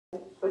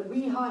But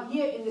we are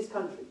here in this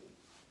country.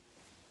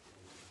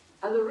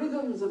 And the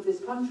rhythms of this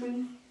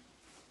country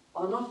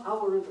are not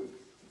our rhythms.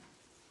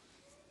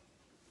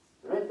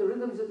 Right? The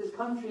rhythms of this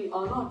country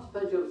are not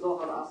Fajr,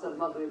 Zohar, Asr,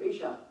 Maghrib,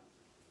 Isha.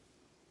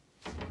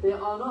 They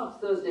are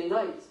not Thursday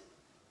night.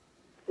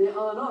 They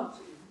are not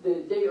the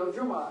day of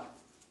Jum'ah.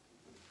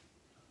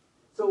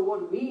 So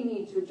what we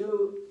need to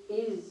do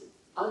is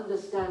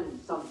understand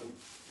something.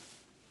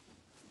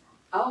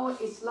 Our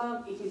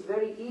Islam, it is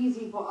very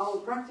easy for our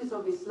practice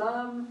of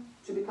Islam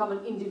to become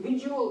an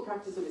individual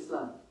practice of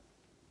Islam.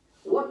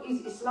 What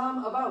is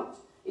Islam about?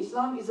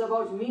 Islam is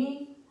about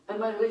me and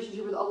my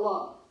relationship with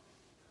Allah.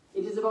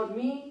 It is about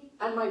me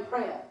and my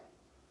prayer.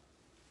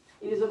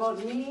 It is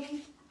about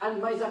me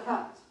and my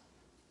zakat.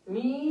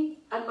 Me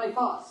and my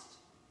fast.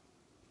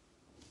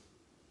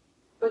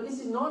 But this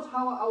is not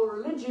how our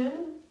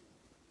religion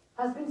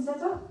has been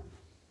set up.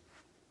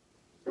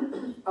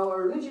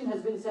 Our religion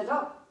has been set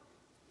up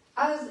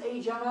as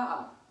a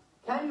jama'ah.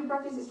 Can you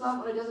practice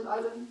Islam on a desert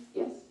island?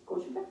 Yes, of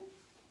course you can.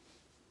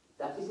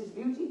 That is its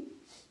beauty.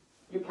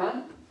 You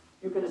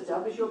can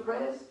establish your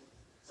prayers.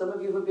 Some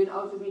of you have been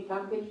out with me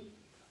camping,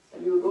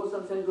 and you will go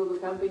sometimes go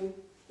camping,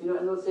 and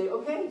they'll say,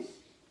 okay,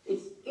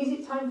 is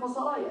it time for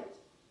salah yet?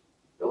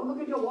 Don't look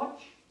at your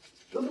watch.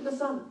 Look at the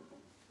sun.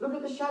 Look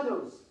at the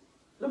shadows.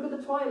 Look at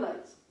the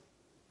twilight.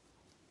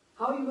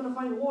 How are you going to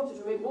find water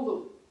to make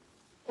wudu?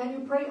 Can you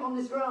pray on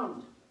this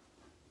ground?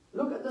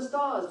 Look at the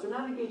stars to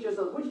navigate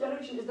yourself. Which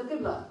direction is the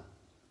Qibla?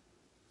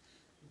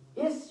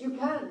 Yes, you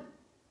can.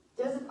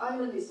 Desert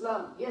island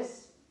Islam,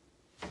 yes.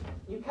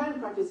 You can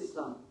practice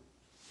Islam.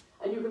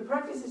 And you can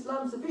practice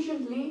Islam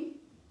sufficiently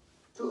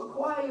to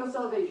acquire your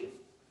salvation.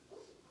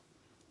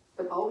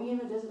 But are we in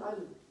a desert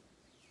island?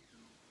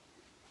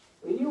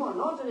 When you are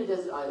not in a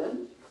desert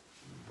island,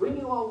 when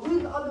you are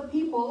with other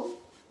people,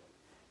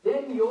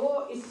 then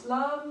your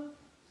Islam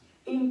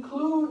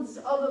includes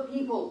other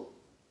people.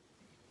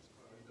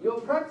 Your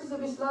practice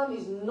of Islam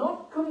is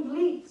not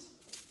complete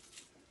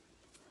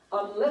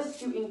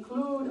unless you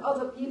include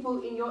other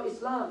people in your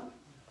Islam.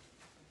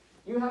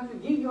 You have to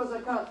give your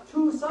zakat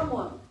to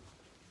someone.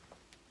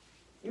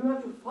 You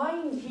have to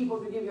find people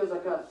to give your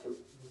zakat to.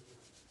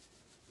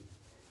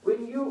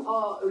 When you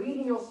are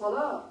reading your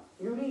salah,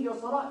 you read your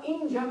salah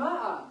in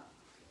jama'ah.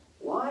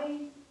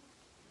 Why?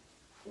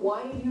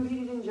 Why do you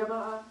read it in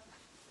jama'ah?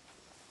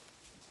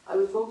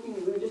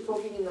 we were just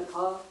talking in the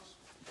car,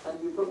 and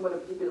we were talking about a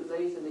particular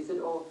place, and they said,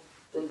 oh,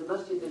 there's a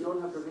masjid, they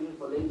don't have provision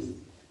for ladies.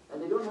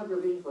 And they don't have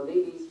provision for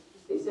ladies,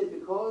 they said,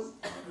 because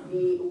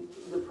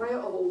the prayer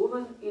of a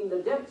woman in the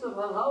depths of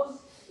her house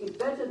is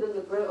better than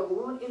the prayer of a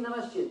woman in the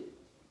masjid.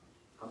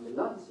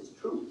 Alhamdulillah, this is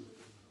true.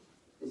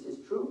 This is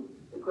true.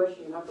 The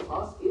question you have to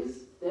ask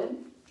is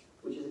then,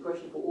 which is a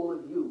question for all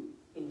of you,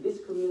 in this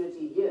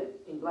community here,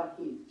 in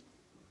Blackheath,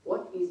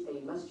 what is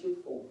a masjid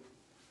for?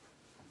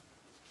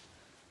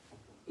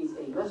 Is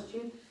a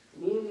masjid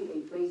merely a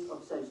place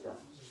of sajda?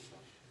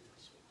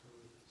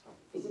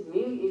 Is it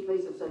merely a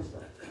place of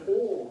sajda?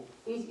 Or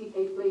is it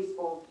a place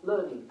of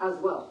learning as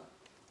well?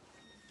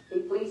 A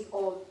place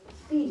of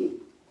feeding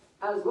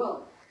as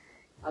well?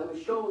 I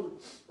was shown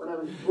when I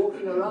was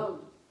walking around,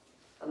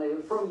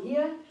 and from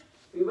here,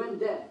 we went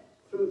there,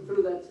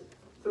 through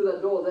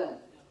that door there.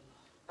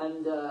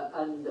 And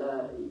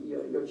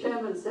your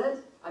chairman said,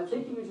 I'm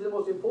taking you to the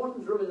most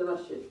important room in the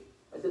masjid.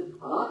 I said,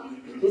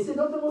 this is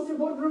not the most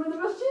important room in the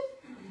masjid?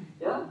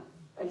 Yeah?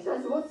 And he said,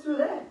 I said, what's through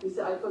there? He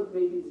said, I thought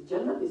maybe the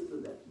Jannah is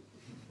through there.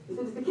 He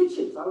said, it's the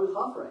kitchen. So I was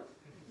half right.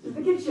 It's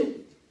the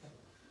kitchen.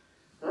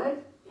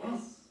 Right?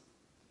 Yes.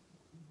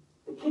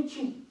 The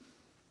kitchen.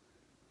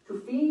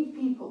 To feed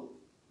people.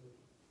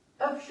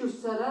 أفشوا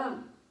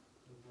السلام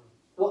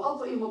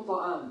وأطعموا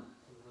الطعام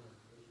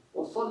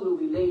وصلوا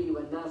بالليل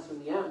والناس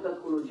نيام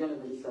تدخلوا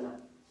الجنة بالسلام.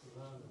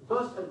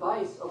 First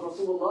advice of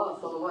Rasulullah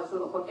sallallahu alaihi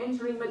wasallam upon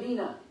entering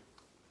Medina,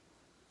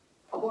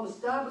 upon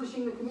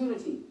establishing the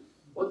community,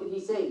 what did he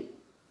say?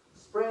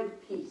 Spread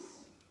peace.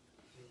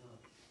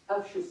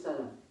 Afshu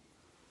salam.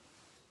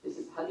 This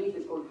is hadith,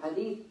 it's called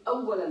hadith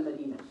awwal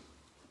al-Madina.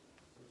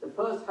 The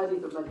first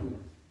hadith of Medina.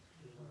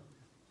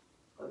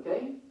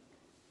 Okay?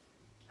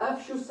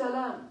 Afshu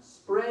salam.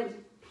 Spread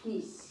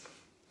peace.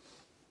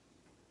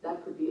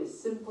 That could be as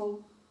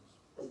simple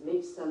as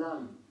make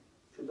salam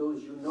to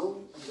those you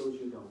know and those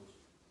you don't.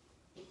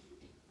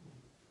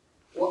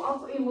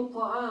 وَأَطْعِمُوا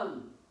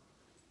الطَّعَامِ,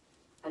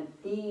 and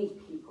feed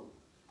people.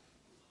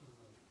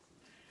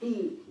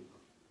 Feed people.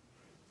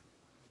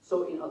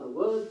 So in other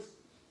words,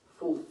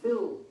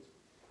 fulfill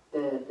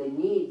the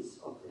needs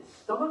of their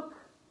stomach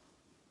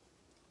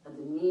and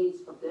the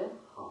needs of their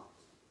heart.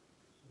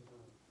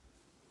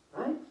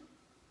 Right?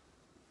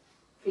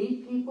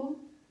 Feed people,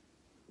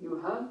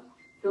 you have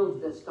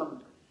filled their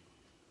stomach.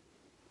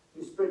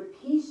 You spread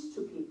peace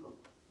to people,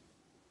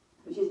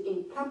 which is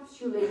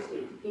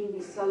encapsulated in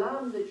the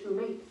salam that you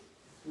make.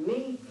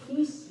 May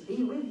peace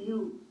be with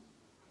you.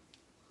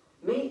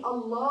 May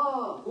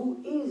Allah,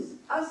 who is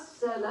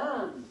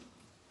as-salam,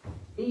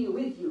 be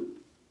with you.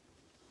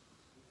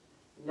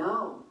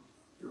 Now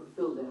you have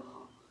filled their